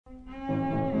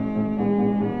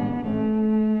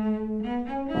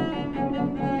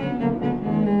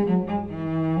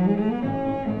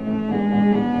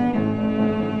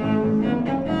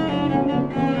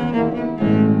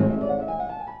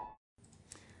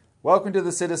Welcome to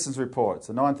the Citizens Report. It's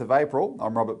the 9th of April.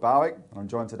 I'm Robert Barwick, and I'm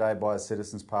joined today by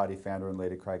Citizens Party founder and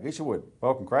leader Craig Isherwood.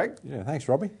 Welcome, Craig. Yeah, thanks,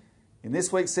 Robbie. In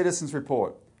this week's Citizens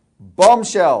Report,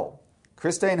 Bombshell.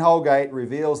 Christine Holgate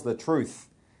reveals the truth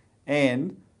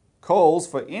and calls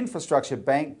for infrastructure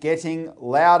bank getting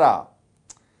louder.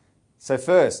 So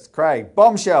first, Craig,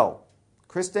 Bombshell.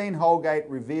 Christine Holgate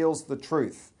reveals the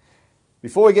truth.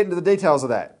 Before we get into the details of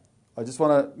that, I just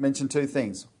want to mention two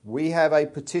things. We have a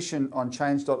petition on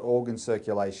change.org in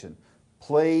circulation.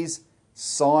 Please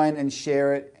sign and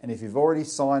share it. And if you've already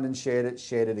signed and shared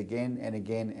it again and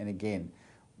again and again.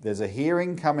 There's a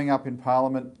hearing coming up in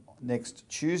Parliament next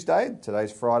Tuesday.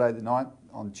 Today's Friday the 9th.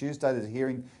 On Tuesday there's a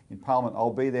hearing in Parliament.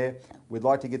 I'll be there. We'd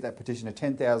like to get that petition to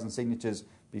 10,000 signatures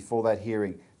before that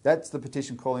hearing. That's the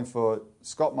petition calling for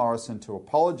Scott Morrison to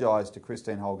apologise to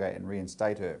Christine Holgate and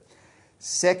reinstate her.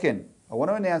 Second, I want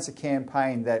to announce a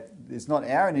campaign that is not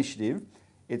our initiative.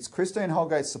 It's Christine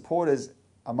Holgate's supporters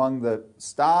among the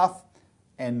staff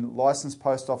and licensed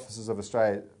post officers of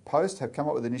Australia Post have come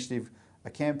up with an initiative, a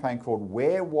campaign called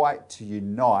Wear White to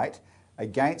Unite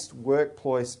against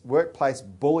workplace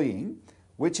bullying,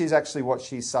 which is actually what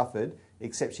she suffered,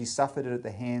 except she suffered it at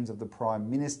the hands of the Prime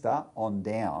Minister on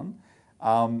down.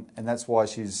 And that's why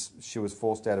she was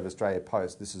forced out of Australia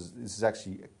Post. This is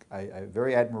actually a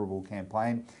very admirable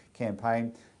campaign.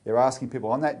 They're asking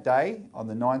people on that day, on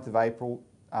the 9th of April,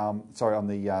 on the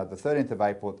 13th of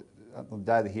April, on the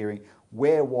day of the hearing,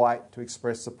 wear white to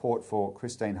express support for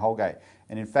Christine Holgate.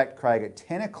 And in fact, Craig, at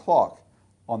 10 o'clock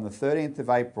on the 13th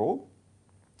of April,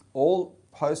 all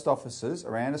post offices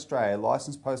around Australia,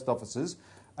 licensed post offices,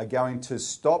 are going to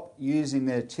stop using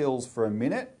their tills for a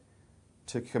minute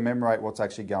to commemorate what's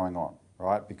actually going on,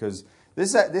 right? Because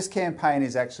this campaign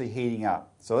is actually heating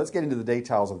up. So let's get into the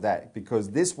details of that,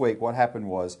 because this week what happened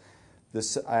was the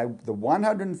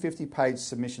 150-page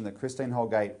submission that Christine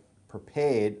Holgate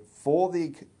prepared for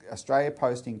the Australia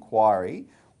Post inquiry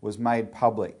was made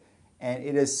public. And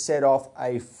it has set off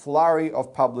a flurry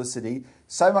of publicity,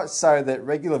 so much so that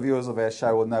regular viewers of our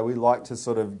show will know we like to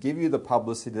sort of give you the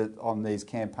publicity on these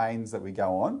campaigns that we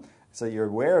go on, so you're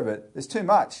aware of it. There's too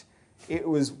much. It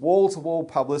was wall-to-wall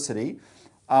publicity.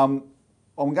 I'm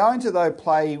going to, though,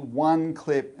 play one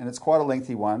clip, and it's quite a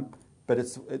lengthy one, but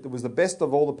it was the best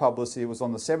of all the publicity. It was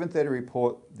on the 7:30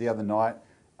 report the other night.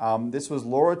 This was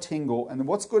Laura Tingle, and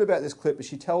what's good about this clip is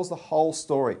she tells the whole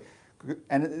story.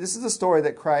 And this is a story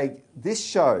that, Craig, this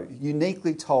show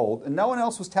uniquely told, and no one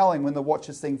else was telling when the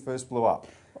Watchers thing first blew up.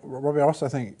 Robbie, I also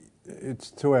think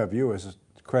it's to our viewers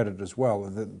credit as well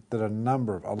that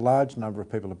a large number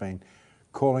of people have been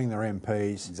calling their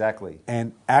MPs exactly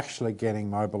and actually getting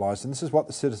mobilised. And this is what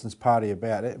the Citizens Party are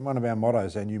about. One of our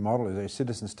mottos, our new model, is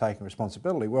citizens taking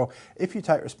responsibility. Well, if you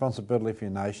take responsibility for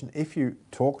your nation, if you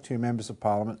talk to your members of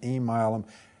Parliament, email them,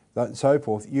 and so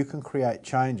forth, you can create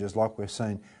changes like we've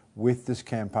seen with this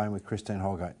campaign with Christine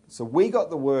Holgate. So we got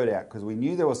the word out because we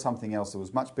knew there was something else that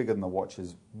was much bigger than the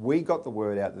Watchers. We got the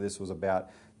word out that this was about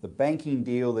the banking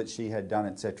deal that she had done,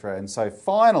 etc. And so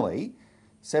finally,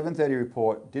 7:30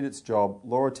 report did its job.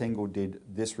 Laura Tingle did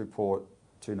this report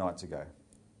 2 nights ago.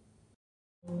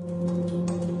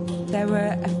 There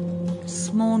were a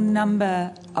small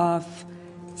number of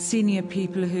senior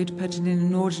people who'd put in an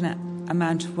inordinate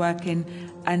amount of work in,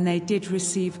 and they did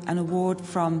receive an award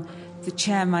from the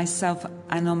chair, myself,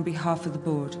 and on behalf of the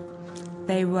board.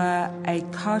 They were a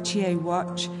Cartier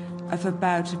watch of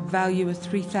about a value of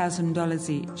 $3,000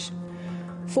 each.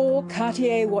 4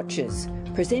 Cartier watches,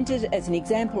 presented as an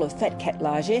example of fat cat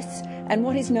largesse and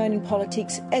what is known in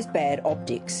politics as bad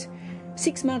optics.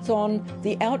 6 months on,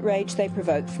 the outrage they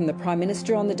provoked from the Prime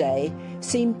Minister on the day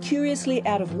seemed curiously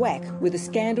out of whack with the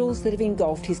scandals that have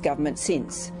engulfed his government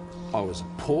since. I was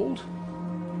appalled.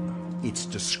 It's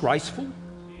disgraceful.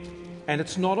 And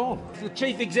it's not on. The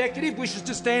Chief Executive wishes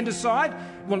to stand aside.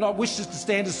 Well, not wishes to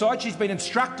stand aside. She's been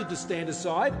instructed to stand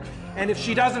aside. And if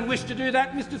she doesn't wish to do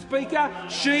that, Mr Speaker,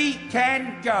 she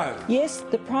can go. Yes,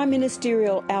 the Prime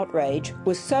Ministerial outrage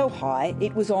was so high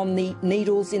it was on the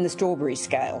needles in the strawberry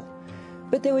scale.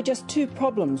 But there were just 2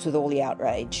 problems with all the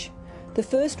outrage. The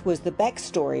first was the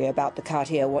backstory about the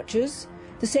Cartier watches.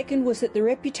 The second was that the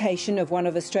reputation of one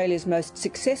of Australia's most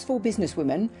successful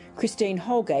businesswomen, Christine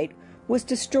Holgate, was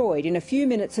destroyed in a few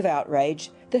minutes of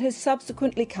outrage that has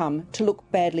subsequently come to look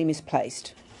badly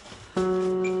misplaced.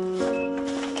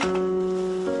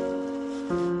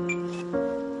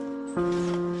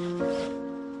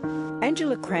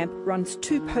 Angela Cramp runs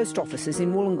 2 post offices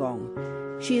in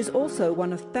Wollongong. She is also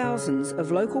one of thousands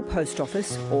of local post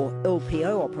office, or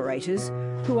LPO operators,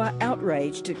 who are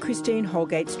outraged at Christine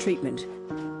Holgate's treatment.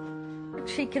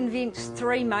 She convinced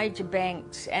 3 major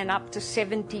banks and up to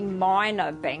 70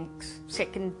 minor banks,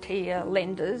 second-tier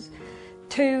lenders,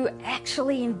 to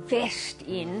actually invest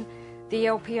in the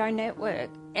LPO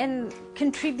network and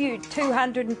contribute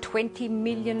 $220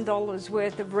 million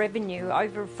worth of revenue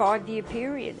over a 5-year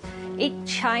period. It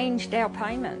changed our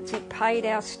payments, it paid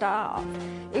our staff.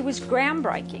 It was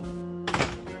groundbreaking.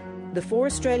 The 4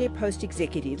 Australia Post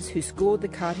executives who scored the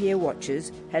Cartier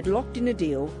watches had locked in a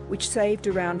deal which saved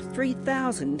around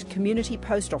 3,000 community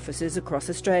post offices across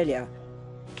Australia.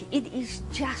 It is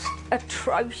just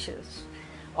atrocious.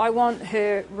 I want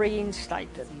her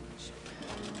reinstated.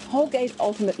 Holgate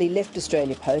ultimately left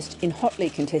Australia Post in hotly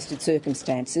contested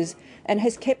circumstances and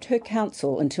has kept her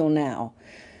counsel until now.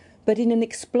 But in an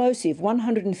explosive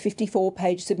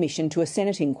 154-page submission to a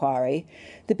Senate inquiry,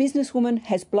 the businesswoman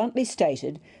has bluntly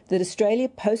stated that Australia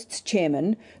Post's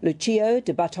chairman, Lucio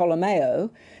Di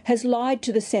Bartolomeo, has lied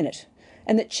to the Senate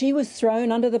and that she was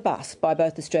thrown under the bus by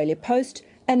both Australia Post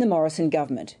and the Morrison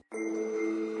government.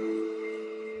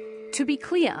 To be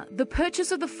clear, the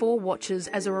purchase of the 4 watches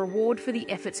as a reward for the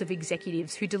efforts of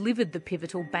executives who delivered the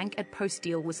pivotal Bank at Post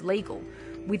deal was legal,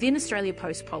 within Australia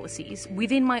Post policies,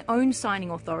 within my own signing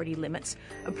authority limits,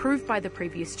 approved by the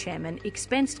previous chairman,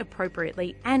 expensed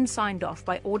appropriately and signed off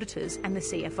by auditors and the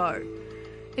CFO.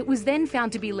 It was then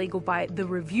found to be legal by the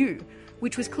Review,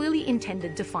 which was clearly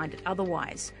intended to find it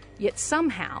otherwise. Yet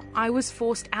somehow I was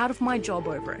forced out of my job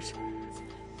over it.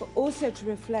 But also to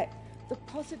reflect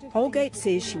Holgate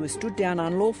says she was stood down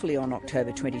unlawfully on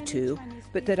October 22,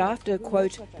 but that after,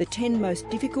 quote, the 10 most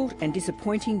difficult and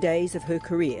disappointing days of her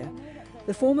career,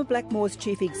 the former Blackmores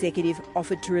chief executive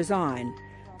offered to resign,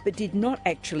 but did not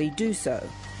actually do so.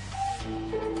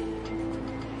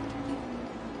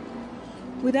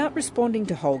 Without responding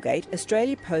to Holgate,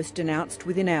 Australia Post announced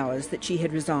within hours that she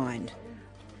had resigned.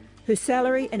 Her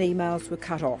salary and emails were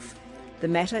cut off. The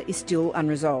matter is still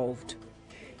unresolved.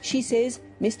 She says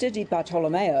Mr. Di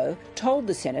Bartolomeo told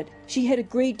the Senate she had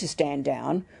agreed to stand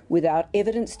down without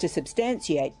evidence to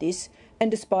substantiate this and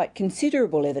despite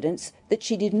considerable evidence that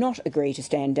she did not agree to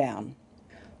stand down.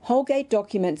 Holgate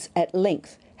documents at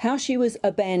length how she was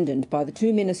abandoned by the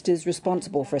 2 ministers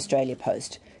responsible for Australia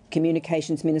Post,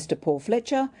 Communications Minister Paul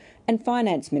Fletcher and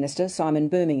Finance Minister Simon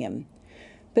Birmingham.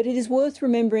 But it is worth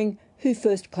remembering who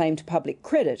first claimed public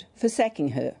credit for sacking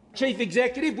her. Chief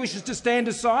Executive wishes to stand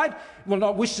aside. Well,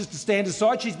 not wishes to stand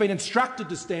aside, she's been instructed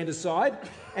to stand aside.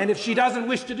 And if she doesn't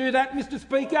wish to do that, Mr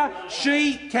Speaker,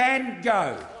 she can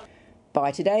go. By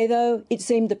today, though, it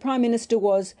seemed the Prime Minister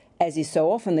was, as is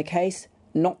so often the case,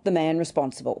 not the man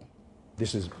responsible.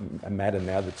 This is a matter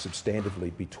now that's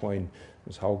substantively between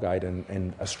Ms Holgate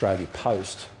and Australia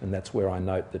Post, and that's where I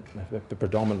note that the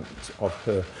predominance of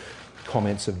her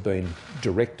comments have been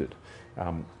directed.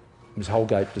 Ms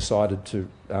Holgate decided to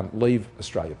leave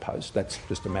Australia Post. That's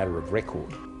just a matter of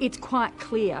record. It's quite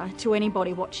clear to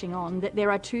anybody watching on that there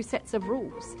are 2 sets of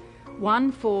rules,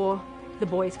 one for the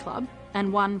boys' club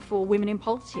and one for women in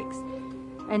politics.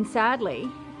 And sadly,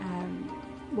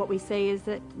 what we see is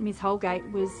that Ms Holgate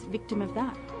was victim of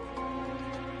that.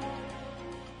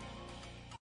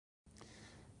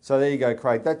 So there you go,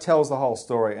 Craig. That tells the whole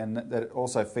story, and that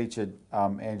also featured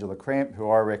Angela Cramp, who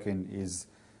I reckon is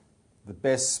the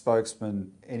best spokesperson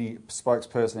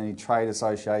any trade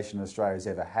association in Australia has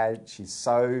ever had. She's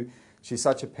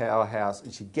such a powerhouse,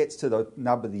 and she gets to the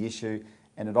nub of the issue,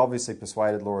 and it obviously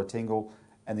persuaded Laura Tingle.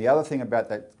 And the other thing about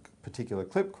that particular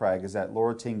clip, Craig, is that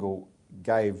Laura Tingle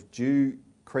gave due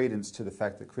credence to the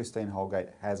fact that Christine Holgate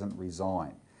hasn't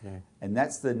resigned. Yeah. And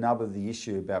that's the nub of the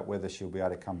issue about whether she'll be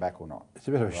able to come back or not. It's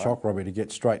a bit of a shock, Robbie, to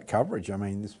get straight coverage. I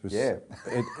mean, this was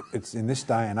it's in this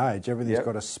day and age, everything's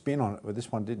got a spin on it, but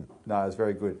this one didn't. No, it's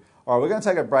very good. All right, we're going to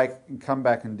take a break and come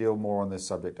back and deal more on this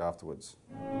subject afterwards.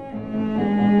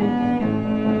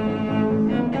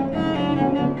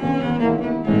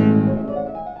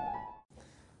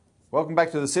 Welcome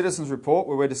back to the Citizens Report,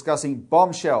 where we're discussing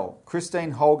Bombshell.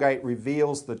 Christine Holgate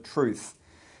reveals the truth.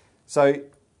 So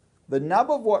the nub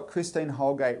of what Christine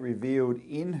Holgate revealed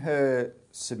in her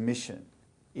submission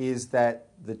is that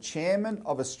the chairman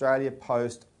of Australia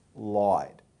Post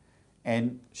lied.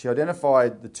 And she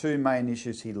identified the 2 main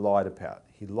issues he lied about.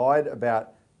 He lied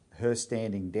about her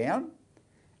standing down,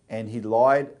 and he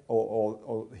lied,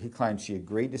 or he claimed she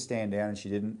agreed to stand down and she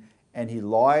didn't, and he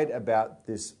lied about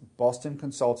this Boston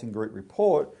Consulting Group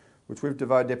report, which we've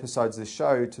devoted episodes of this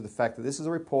show to the fact that this is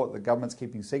a report the government's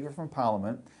keeping secret from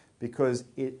Parliament because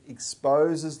it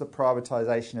exposes the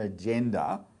privatisation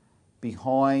agenda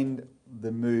behind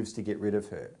the moves to get rid of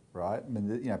her, right? I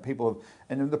mean, people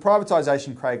have, and the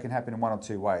privatisation, Craig, can happen in one or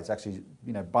two ways. Actually,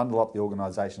 bundle up the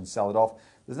organisation, sell it off.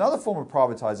 There's another form of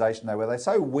privatisation, though, where they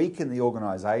so weaken the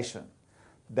organisation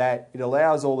that it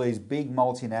allows all these big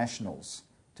multinationals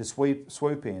to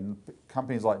swoop in,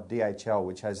 companies like DHL,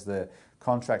 which has the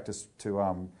contract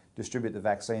to distribute the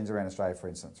vaccines around Australia, for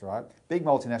instance, right? Big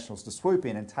multinationals to swoop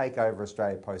in and take over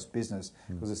Australia Post business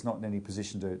because it's not in any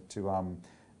position to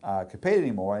compete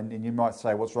anymore. And you might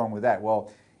say, what's wrong with that?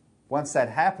 Well, once that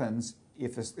happens,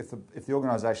 if the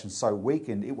organisation's so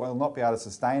weakened, it will not be able to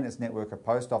sustain its network of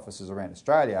post offices around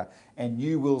Australia, and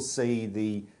you will see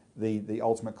the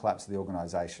ultimate collapse of the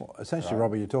organisation. Well, essentially, right?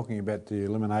 Robbie, you're talking about the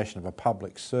elimination of a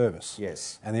public service.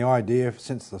 Yes. And the idea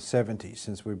since the 70s,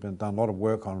 since we've done a lot of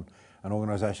work on an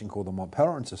organisation called the Mont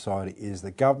Pelerin Society, is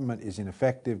the government is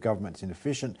ineffective, government's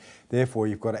inefficient, therefore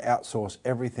you've got to outsource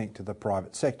everything to the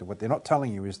private sector. What they're not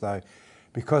telling you is, though,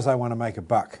 because they want to make a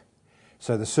buck.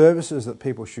 So the services that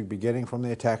people should be getting from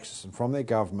their taxes and from their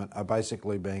government are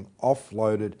basically being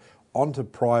offloaded onto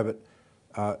private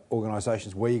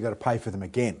organisations where you've got to pay for them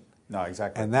again. No,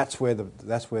 exactly. And that's where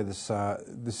this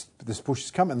push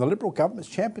has come. And the Liberal government's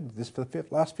championed this for the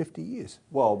last 50 years.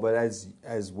 Well, but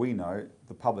as we know,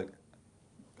 the public,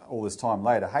 all this time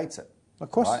later, hates it.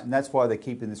 Of course. Right? And that's why they're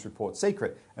keeping this report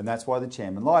secret. And that's why the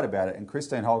chairman lied about it. And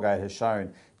Christine Holgate has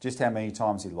shown just how many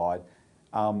times he lied.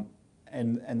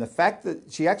 And the fact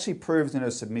that she actually proved in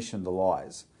her submission the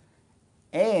lies.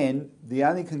 And the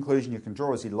only conclusion you can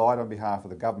draw is he lied on behalf of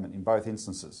the government in both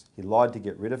instances. He lied to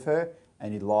get rid of her,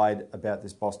 and he lied about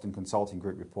this Boston Consulting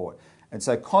Group report. And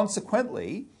so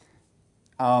consequently,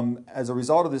 as a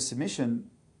result of this submission,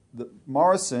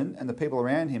 Morrison and the people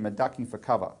around him are ducking for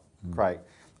cover, Craig.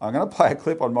 I'm going to play a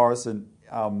clip on Morrison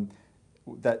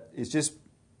that is just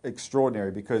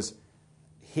extraordinary, because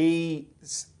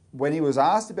when he was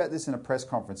asked about this in a press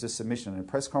conference, this submission, in a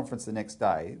press conference the next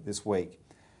day, this week,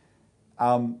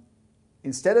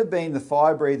 instead of being the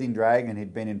fire-breathing dragon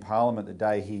he'd been in Parliament the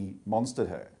day he monstered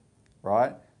her,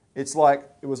 right? It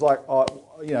was like,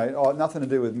 nothing to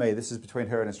do with me. This is between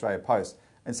her and Australia Post.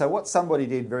 And so what somebody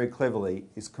did very cleverly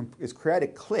is create a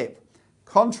clip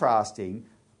contrasting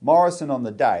Morrison on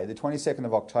the day, the 22nd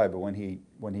of October, when he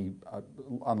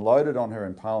unloaded on her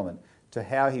in Parliament, to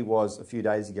how he was a few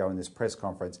days ago in this press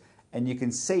conference. And you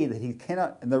can see that he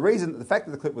cannot, and the fact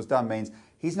that the clip was done means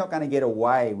he's not going to get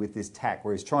away with this tack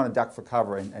where he's trying to duck for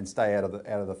cover and stay out of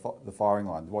the firing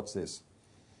line. Watch this.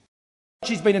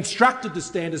 She's been instructed to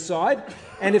stand aside,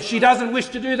 and if she doesn't wish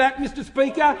to do that, Mr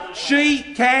Speaker,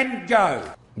 she can go.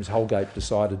 Ms Holgate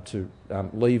decided to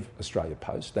leave Australia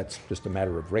Post. That's just a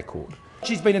matter of record.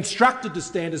 She's been instructed to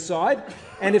stand aside,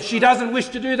 and if she doesn't wish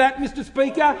to do that, Mr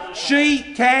Speaker,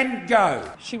 she can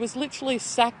go. She was literally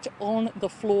sacked on the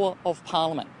floor of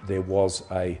Parliament. There was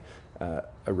a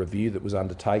review that was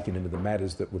undertaken into the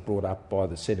matters that were brought up by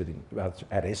the Senate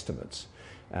at estimates,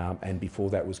 and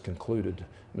before that was concluded,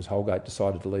 Ms Holgate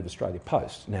decided to leave Australia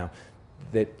Post. Now,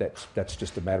 that's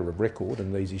just a matter of record,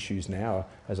 and these issues now,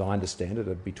 as I understand it,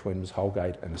 are between Ms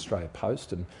Holgate and Australia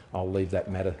Post, and I'll leave that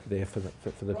matter there for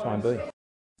the time being.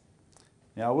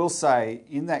 Now, I will say,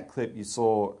 in that clip you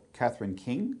saw Catherine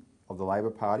King of the Labor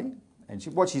Party, and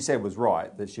what she said was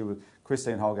right, that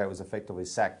Christine Holgate was effectively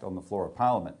sacked on the floor of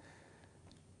Parliament.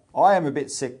 I am a bit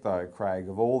sick, though, Craig,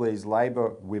 of all these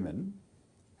Labor women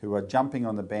who are jumping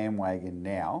on the bandwagon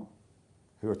now,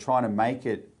 who are trying to make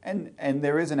it, and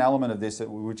there is an element of this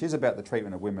which is about the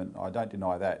treatment of women. I don't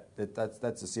deny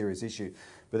that's a serious issue.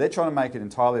 But they're trying to make it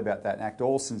entirely about that and act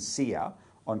all sincere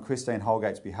on Christine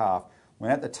Holgate's behalf,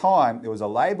 when at the time there was a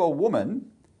Labor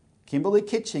woman, Kimberly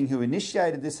Kitching, who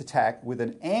initiated this attack with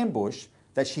an ambush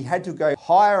that she had to go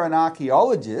hire an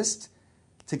archaeologist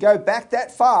to go back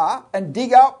that far and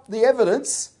dig up the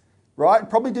evidence, right?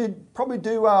 Probably do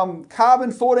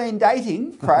carbon-14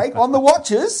 dating, Craig, on the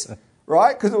watches,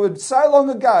 right? Because it was so long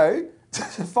ago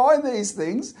to find these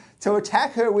things, to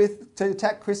attack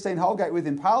Christine Holgate with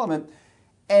in Parliament.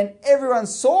 And everyone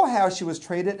saw how she was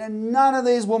treated, and none of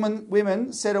these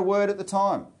women said a word at the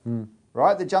time,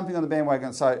 right? They're jumping on the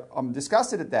bandwagon. So I'm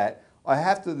disgusted at that. I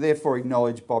have to therefore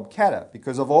acknowledge Bob Katter,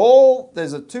 because of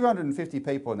there's 250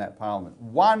 people in that Parliament.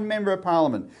 One member of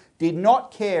Parliament did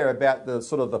not care about the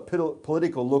sort of the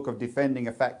political look of defending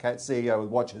a fat cat CEO with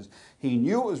watches. He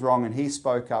knew it was wrong, and he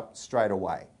spoke up straight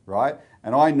away, right?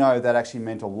 And I know that actually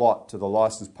meant a lot to the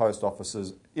licensed post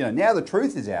officers now the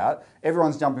truth is out,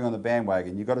 everyone's jumping on the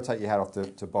bandwagon. You've got to take your hat off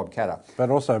to Bob Katter. But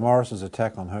also Morrison's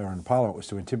attack on her in Parliament was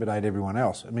to intimidate everyone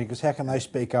else. I mean, because how can they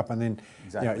speak up and then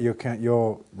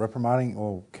you're reprimanding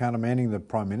or countermanding the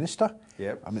Prime Minister?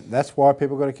 Yep. I mean, that's why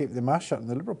people got to keep their mouth shut in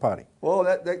the Liberal Party. Well,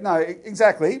 no,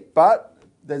 exactly. But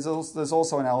there's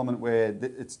also an element where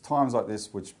it's times like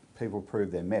this which people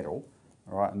prove their mettle,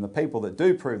 all right? And the people that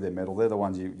do prove their mettle, they're the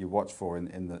ones you watch for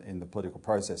in the political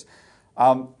process.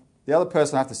 The other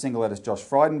person I have to single out is Josh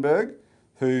Frydenberg,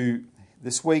 who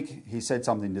this week he said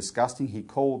something disgusting. He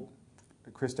called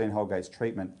Christine Holgate's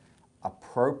treatment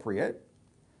appropriate,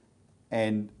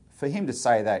 and for him to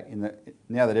say that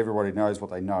now that everybody knows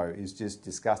what they know is just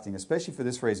disgusting, especially for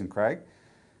this reason, Craig.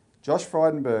 Josh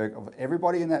Frydenberg, of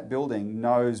everybody in that building,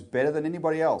 knows better than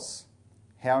anybody else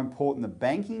how important the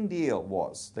banking deal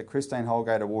was that Christine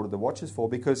Holgate awarded the watches for,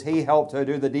 because he helped her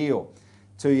do the deal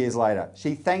 2 years later.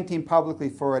 She thanked him publicly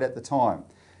for it at the time.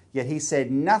 Yet he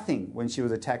said nothing when she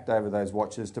was attacked over those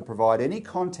watches to provide any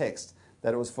context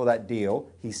that it was for that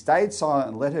deal. He stayed silent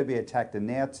and let her be attacked, and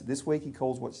now this week he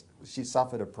calls what she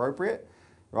suffered appropriate.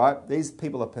 Right? These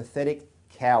people are pathetic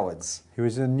cowards. He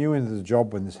was new into the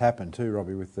job when this happened too,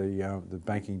 Robbie, with the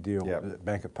banking deal, Yep.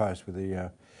 Bank at Post, with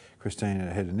the Christine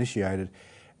had initiated,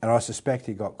 and I suspect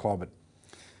he got clobbered.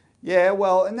 Yeah,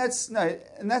 well, and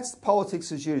that's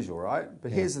politics as usual, right?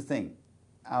 But here's the thing: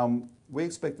 we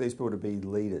expect these people to be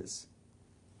leaders,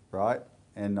 right?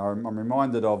 And I'm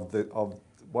reminded of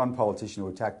one politician who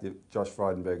attacked Josh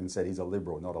Frydenberg and said he's a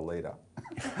Liberal, not a leader.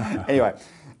 Anyway,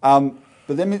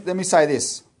 but let me say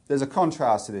this. There's a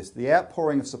contrast to this. The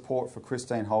outpouring of support for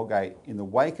Christine Holgate in the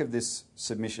wake of this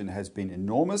submission has been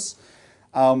enormous,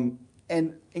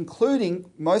 and including,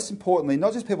 most importantly,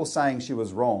 not just people saying she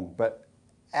was wrong, but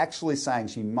actually saying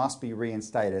she must be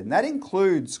reinstated. And that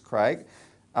includes, Craig,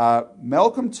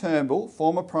 Malcolm Turnbull,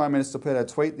 former Prime Minister, put out a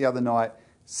tweet the other night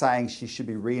saying she should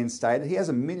be reinstated. He has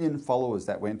 1 million followers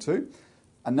that went to.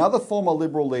 Another former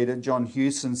Liberal leader, John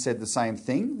Hewson, said the same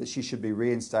thing, that she should be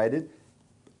reinstated.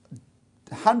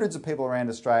 Hundreds of people around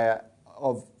Australia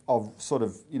of sort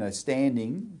of,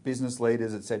 standing business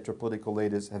leaders, etc., political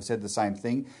leaders have said the same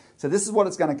thing. So this is what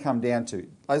it's going to come down to.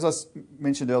 As I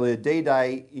mentioned earlier,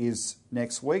 D-Day is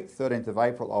next week, 13th of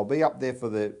April. I'll be up there for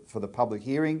the public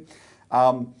hearing.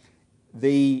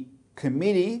 The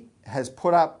committee has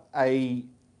put up and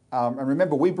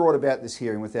remember, we brought about this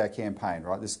hearing with our campaign,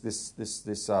 right? This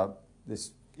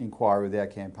inquiry with our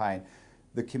campaign.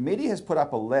 The committee has put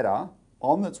up a letter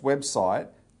on its website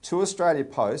to Australia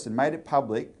Post and made it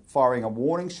public, firing a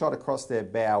warning shot across their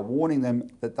bow, warning them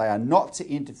that they are not to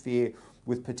interfere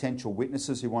with potential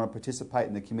witnesses who want to participate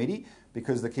in the committee,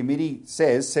 because the committee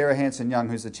says, Sarah Hanson-Young,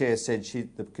 who's the chair, said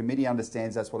the committee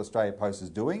understands that's what Australia Post is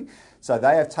doing. So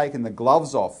they have taken the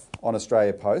gloves off on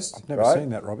Australia Post. I've never seen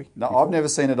that, Robbie. No, before. I've never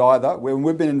seen it either.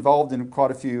 We've been involved in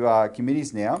quite a few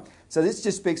committees now. So this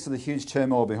just speaks to the huge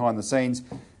turmoil behind the scenes.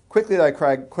 Quickly though,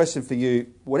 Craig, question for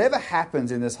you. Whatever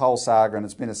happens in this whole saga, and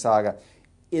it's been a saga,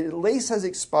 it at least has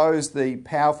exposed the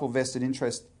powerful vested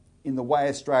interest in the way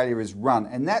Australia is run.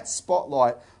 And that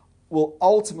spotlight will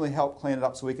ultimately help clean it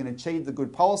up so we can achieve the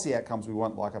good policy outcomes we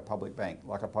want, like a public bank,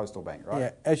 like a postal bank, right?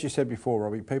 Yeah, as you said before,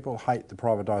 Robbie, people hate the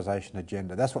privatisation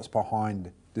agenda. That's what's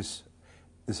behind this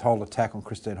whole attack on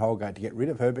Christine Holgate, to get rid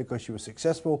of her, because she was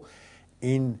successful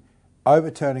in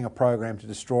overturning a program to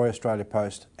destroy Australia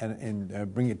Post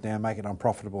and bring it down, make it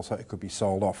unprofitable so it could be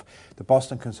sold off. The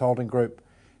Boston Consulting Group,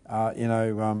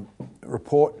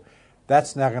 report,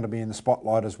 that's now going to be in the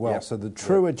spotlight as well. Yep. So the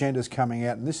true agenda is coming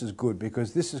out, and this is good,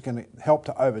 because this is going to help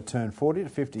to overturn 40 to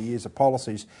 50 years of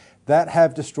policies that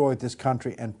have destroyed this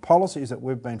country, and policies that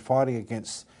we've been fighting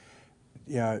against,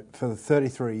 for the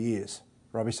 33 years,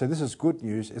 Robbie. So this is good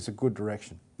news. It's a good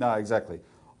direction. No, exactly.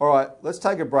 All right, let's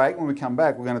take a break. When we come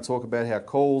back, we're going to talk about how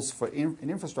calls for an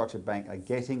infrastructure bank are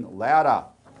getting louder.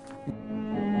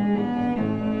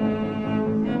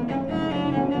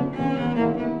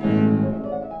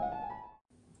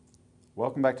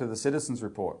 Welcome back to the Citizens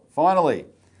Report. Finally,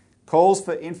 calls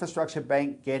for infrastructure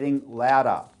bank getting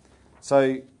louder.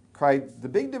 So, Craig, the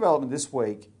big development this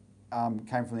week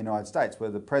came from the United States, where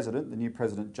the new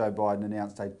President Joe Biden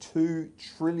announced a $2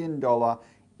 trillion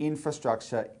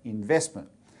infrastructure investment.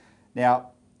 Now,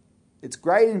 it's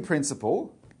great in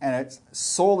principle, and it's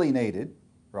sorely needed,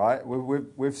 right?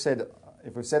 We've said,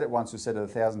 if we've said it once, we've said it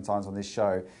 1,000 times on this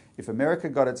show. If America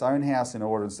got its own house in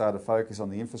order and started to focus on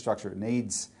the infrastructure it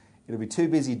needs, it'll be too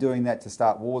busy doing that to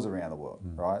start wars around the world,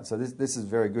 right? So this is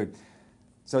very good.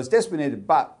 So it's desperately needed,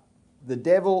 but the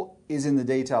devil is in the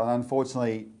detail, and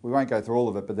unfortunately, we won't go through all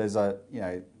of it, but there's a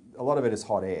lot of it is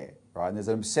hot air, right? And there's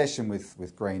an obsession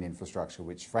with green infrastructure,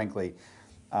 which frankly,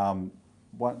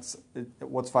 What's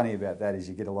funny about that is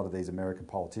you get a lot of these American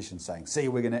politicians saying, "See,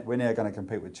 we're now going to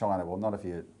compete with China." Well, not if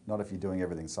you're doing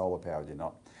everything solar powered. You're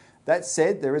not. That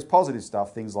said, there is positive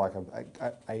stuff. Things like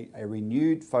a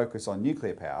renewed focus on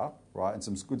nuclear power, right, and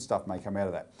some good stuff may come out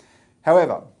of that.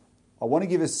 However, I want to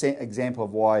give an example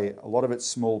of why a lot of it's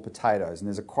small potatoes. And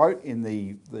there's a quote in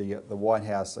the White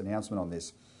House announcement on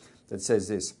this that says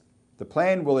this: "The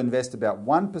plan will invest about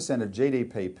 1% of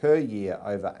GDP per year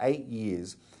over 8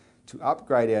 years to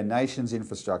upgrade our nation's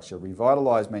infrastructure,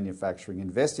 revitalise manufacturing,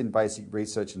 invest in basic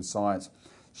research and science,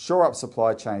 shore up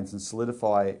supply chains and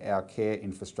solidify our care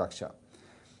infrastructure."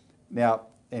 Now,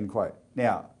 end quote.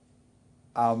 Now,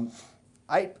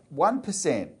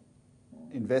 1%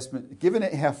 investment, given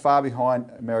how far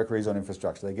behind America is on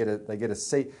infrastructure, they get a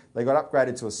C. They got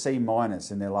upgraded to a C-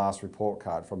 in their last report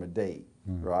card from a D.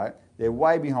 Right? They're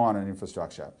way behind on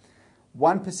infrastructure.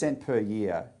 1% per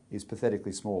year is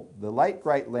pathetically small. The late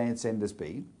great Lance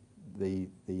Endersby, the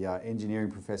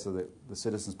engineering professor that the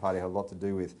Citizens Party had a lot to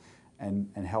do with,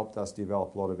 and helped us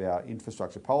develop a lot of our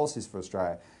infrastructure policies for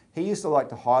Australia. He used to like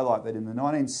to highlight that in the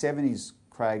 1970s,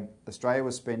 Craig, Australia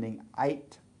was spending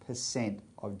 8%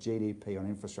 of GDP on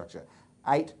infrastructure.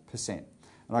 8%.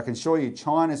 And I can assure you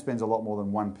China spends a lot more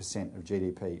than 1% of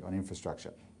GDP on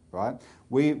infrastructure, right?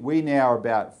 We now are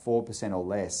about 4% or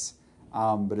less,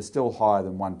 but it's still higher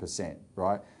than 1%,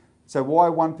 right? So why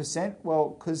 1%?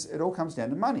 Well, because it all comes down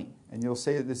to money. And you'll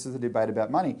see that this is a debate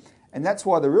about money. And that's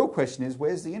why the real question is,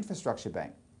 where's the infrastructure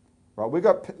bank? Right?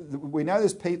 We know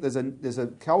there's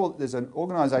an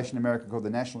organisation in America called the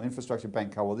National Infrastructure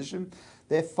Bank Coalition.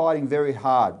 They're fighting very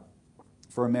hard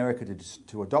for America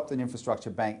to adopt an infrastructure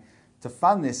bank to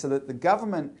fund this, so that the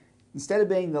government, instead of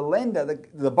being the lender,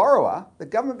 the borrower, the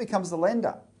government becomes the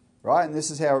lender. Right? And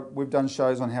this is how we've done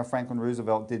shows on how Franklin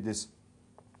Roosevelt did this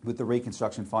with the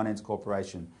Reconstruction Finance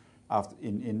Corporation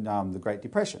in the Great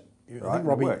Depression. I think,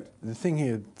 Robbie, the thing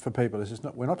here for people is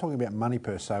we're not talking about money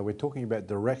per se, we're talking about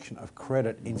direction of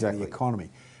credit into the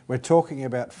economy. We're talking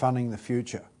about funding the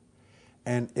future.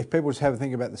 And if people just have a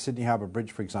think about the Sydney Harbour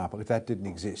Bridge, for example, if that didn't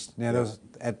exist. Now,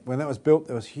 when that was built,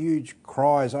 there was huge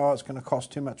cries, oh, it's going to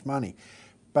cost too much money.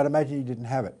 But imagine you didn't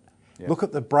have it. Yep. Look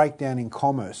at the breakdown in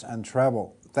commerce and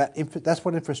travel. That's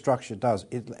what infrastructure does.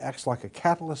 It acts like a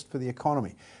catalyst for the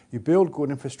economy. You build good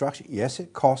infrastructure, yes,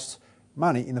 it costs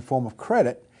money in the form of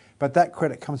credit, but that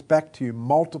credit comes back to you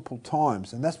multiple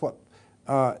times. And that's what,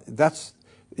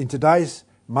 in today's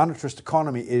monetarist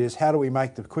economy, it is how do we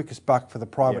make the quickest buck for the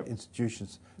private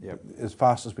institutions as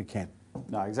fast as we can.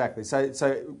 No, exactly. So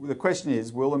the question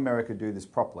is, will America do this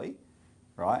properly,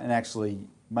 right, and actually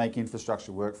make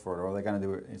infrastructure work for it, or are they going to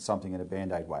do it in something in a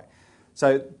Band-Aid way?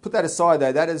 So put that aside,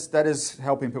 though. That is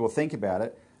helping people think about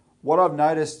it. What I've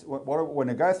noticed, what I want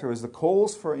to go through, is the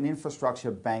calls for an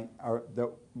infrastructure bank that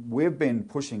we've been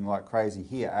pushing like crazy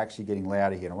here are actually getting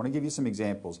louder here. And I want to give you some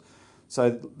examples. So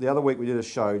the other week we did a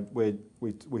show where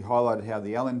we highlighted how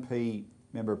the LNP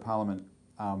Member of Parliament,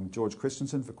 George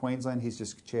Christensen for Queensland, he's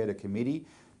just chaired a committee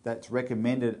that's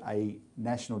recommended a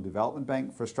national development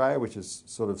bank for Australia, which is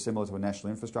sort of similar to a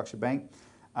national infrastructure bank.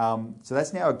 So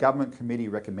that's now a government committee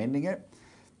recommending it.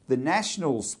 The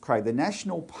Nationals, Craig, the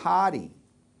National Party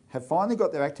have finally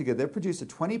got their act together. They've produced a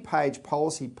 20-page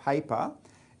policy paper.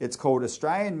 It's called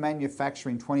Australian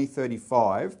Manufacturing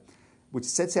 2035, which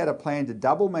sets out a plan to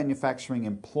double manufacturing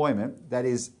employment, that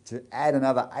is to add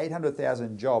another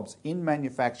 800,000 jobs in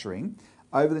manufacturing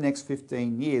over the next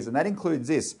 15 years. And that includes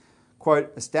this,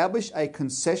 quote, establish a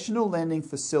concessional lending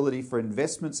facility for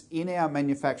investments in our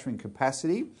manufacturing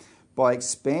capacity by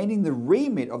expanding the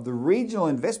remit of the Regional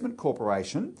Investment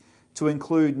Corporation to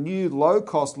include new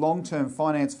low-cost long-term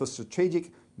finance for strategic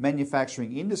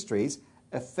manufacturing industries,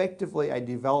 effectively a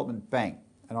development bank.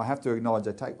 And I have to acknowledge,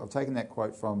 I've taken that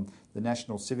quote from the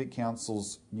National Civic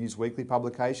Council's News Weekly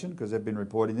publication, because they've been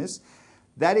reporting this.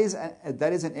 That is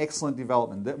an excellent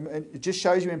development. It just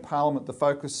shows you in Parliament the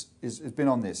focus has been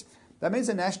on this. That means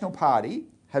the National Party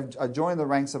have joined the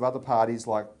ranks of other parties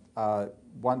like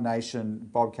One Nation,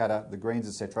 Bob Katter, the Greens,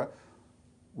 etc.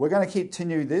 We're going to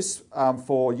continue this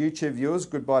for YouTube viewers.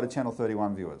 Goodbye to Channel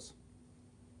 31 viewers.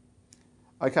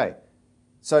 Okay,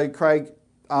 so Craig,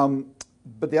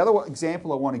 but the other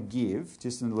example I want to give,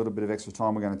 just in a little bit of extra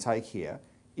time we're going to take here,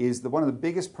 is that one of the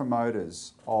biggest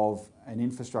promoters of an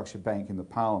infrastructure bank in the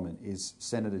Parliament is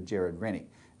Senator Gerard Rennick.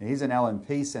 And he's an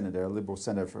LNP senator, a Liberal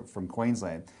senator from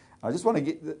Queensland. I just want to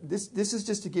get this is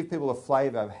just to give people a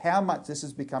flavour of how much this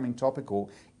is becoming topical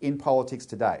in politics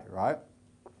today, right?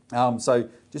 So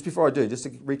just before I do, just to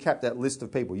recap that list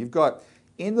of people, you've got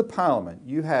in the Parliament,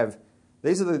 you have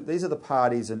these are the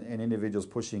parties and individuals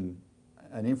pushing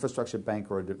an infrastructure bank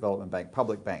or a development bank,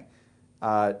 public bank.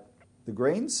 The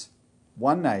Greens,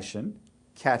 One Nation,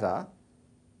 Qatar,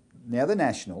 now the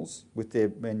Nationals with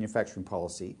their manufacturing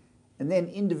policy, and then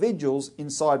individuals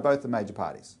inside both the major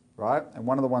parties, right? And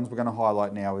one of the ones we're going to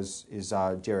highlight now is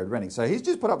Gerard Rennick. So he's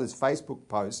just put up this Facebook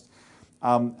post,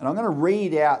 and I'm going to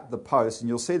read out the post, and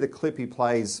you'll see the clip he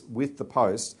plays with the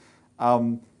post,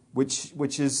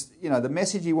 which is, you know, the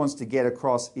message he wants to get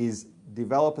across is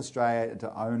develop Australia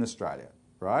to own Australia,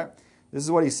 right? This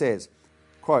is what he says,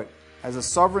 quote, "As a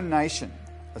sovereign nation,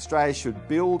 Australia should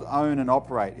build, own and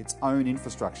operate its own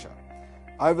infrastructure.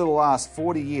 Over the last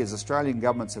 40 years, Australian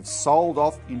governments have sold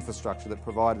off infrastructure that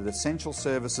provided essential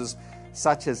services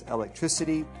such as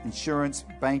electricity, insurance,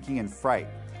 banking and freight.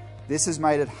 This has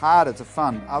made it harder to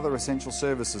fund other essential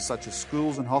services such as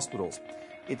schools and hospitals.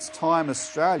 It's time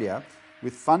Australia,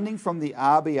 with funding from the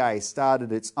RBA,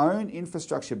 started its own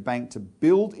infrastructure bank to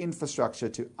build infrastructure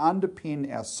to underpin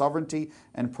our sovereignty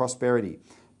and prosperity.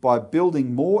 By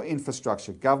building more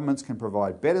infrastructure, governments can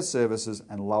provide better services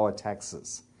and lower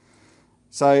taxes."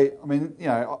 So, I mean, you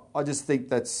know, I just think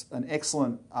that's an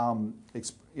excellent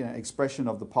expression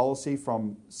of the policy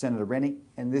from Senator Rennick,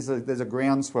 and there's a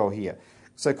groundswell here.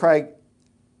 So, Craig,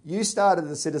 you started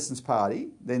the Citizens Party,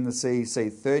 then the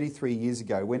CEC, 33 years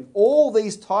ago, when all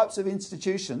these types of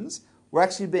institutions were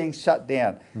actually being shut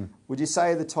down. Would you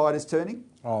say the tide is turning?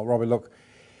 Oh, Robbie, look,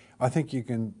 I think you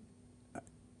can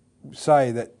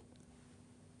say that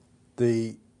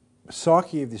the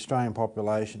psyche of the Australian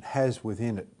population has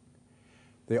within it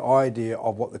the idea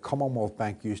of what the Commonwealth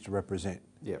Bank used to represent.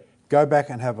 Yep. Go back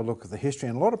and have a look at the history,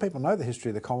 and a lot of people know the history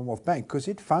of the Commonwealth Bank because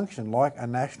it functioned like a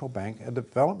national bank, a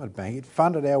development bank. It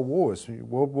funded our wars,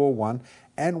 World War I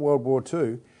and World War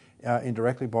II,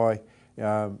 indirectly by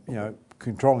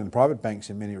controlling the private banks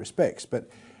in many respects. But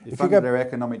it funded their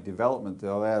economic development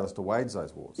to allow us to wage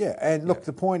those wars. Yeah, and look,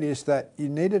 the point is that you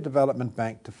need a development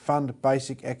bank to fund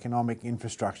basic economic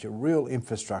infrastructure, real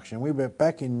infrastructure. And we were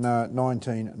back in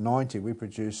 1990, we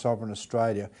produced Sovereign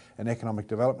Australia, an economic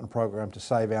development program to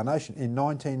save our nation. In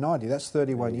 1990, that's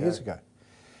 31 years ago.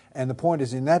 And the point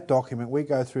is, in that document, we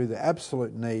go through the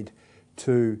absolute need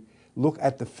to look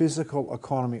at the physical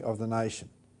economy of the nation.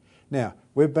 Now,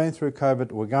 we've been through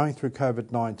COVID, we're going through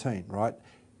COVID-19, right?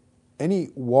 Any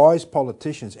wise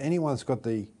politicians, anyone that's got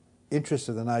the interests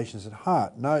of the nations at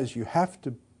heart, knows you have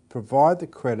to provide the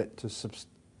credit to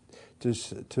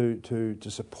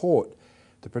support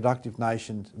the productive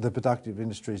nations, the productive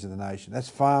industries of the nation. That's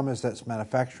farmers, that's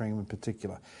manufacturing in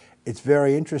particular. It's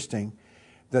very interesting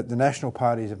that the national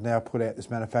parties have now put out this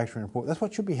manufacturing report. That's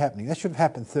what should be happening. That should have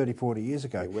happened 30, 40 years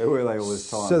ago. Where were they all this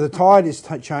time? So the tide is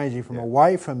changing from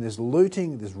away from this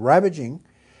looting, this ravaging,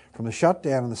 from the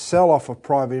shutdown and the sell-off of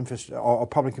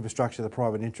public infrastructure to the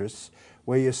private interests,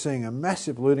 where you're seeing a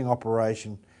massive looting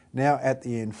operation now at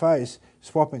the end phase,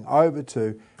 swapping over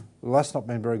to, well, that's not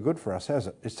been very good for us, has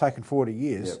it? It's taken 40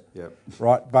 years,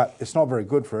 right? But it's not very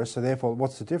good for us, so therefore,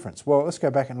 what's the difference? Well, let's go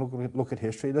back and look at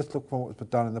history. Let's look for what's been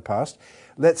done in the past.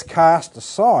 Let's cast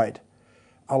aside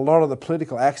a lot of the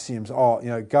political axioms.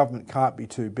 Government can't be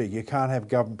too big. You can't have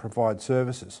government provide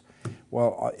services.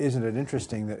 Well, isn't it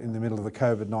interesting that in the middle of the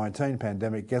COVID-19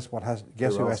 pandemic, guess who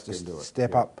has to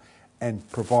step up and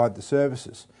provide the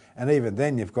services? And even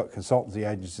then, you've got consultancy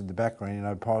agents in the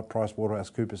background, Price Waterhouse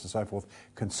Coopers and so forth,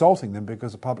 consulting them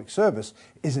because the public service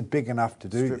isn't big enough to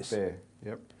do this.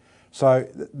 So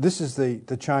this is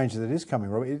the change that is coming,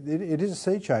 Rob. It is a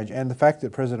sea change, and the fact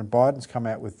that President Biden's come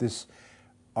out with this,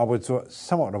 I would say,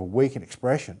 somewhat of a weakened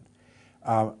expression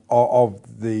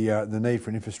of the need for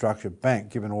an infrastructure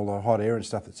bank, given all the hot air and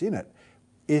stuff that's in it,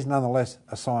 is nonetheless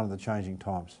a sign of the changing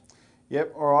times.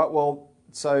 Yep. All right. Well,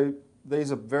 so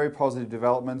these are very positive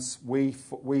developments. We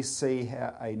see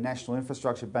how a national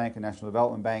infrastructure bank, a national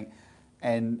development bank,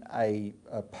 and a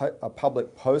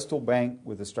public postal bank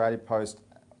with Australia Post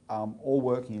all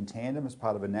working in tandem as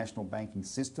part of a national banking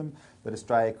system that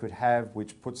Australia could have,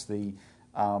 which puts the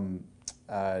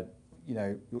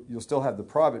you'll still have the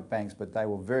private banks, but they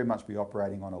will very much be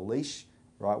operating on a leash,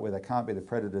 right, where they can't be the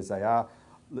predators they are.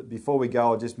 Before we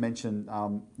go, I'll just mention,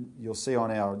 you'll see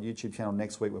on our YouTube channel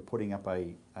next week, we're putting up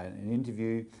an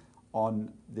interview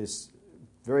on this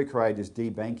very courageous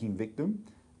debanking victim,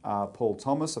 Paul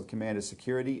Thomas of Commander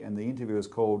Security, and the interview is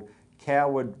called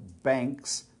 "Coward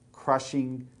Banks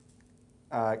Crushing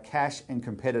Cash and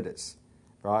Competitors."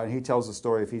 Right, and he tells the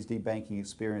story of his debanking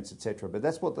experience, etc. But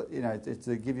that's what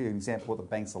to give you an example of what the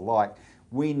banks are like.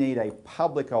 We need a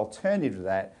public alternative to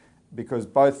that, because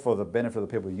both for the benefit of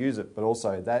the people who use it, but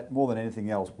also that more than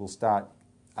anything else will start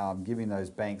giving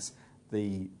those banks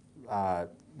the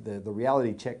the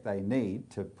reality check they need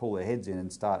to pull their heads in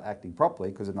and start acting properly,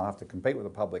 because then they'll have to compete with a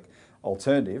public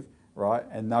alternative, right?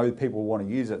 And know people want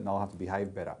to use it and they'll have to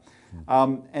behave better.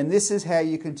 And this is how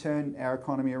you can turn our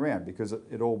economy around, because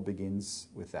it all begins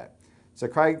with that. So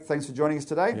Craig, thanks for joining us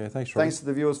today. Yeah, thanks, Robbie. Thanks to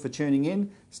the viewers for tuning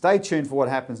in. Stay tuned for what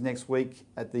happens next week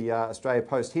at the Australia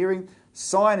Post hearing.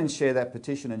 Sign and share that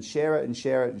petition, and share it and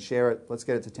share it and share it. Let's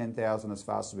get it to 10,000 as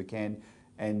fast as we can.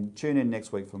 And tune in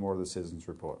next week for more of the Citizens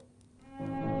Report.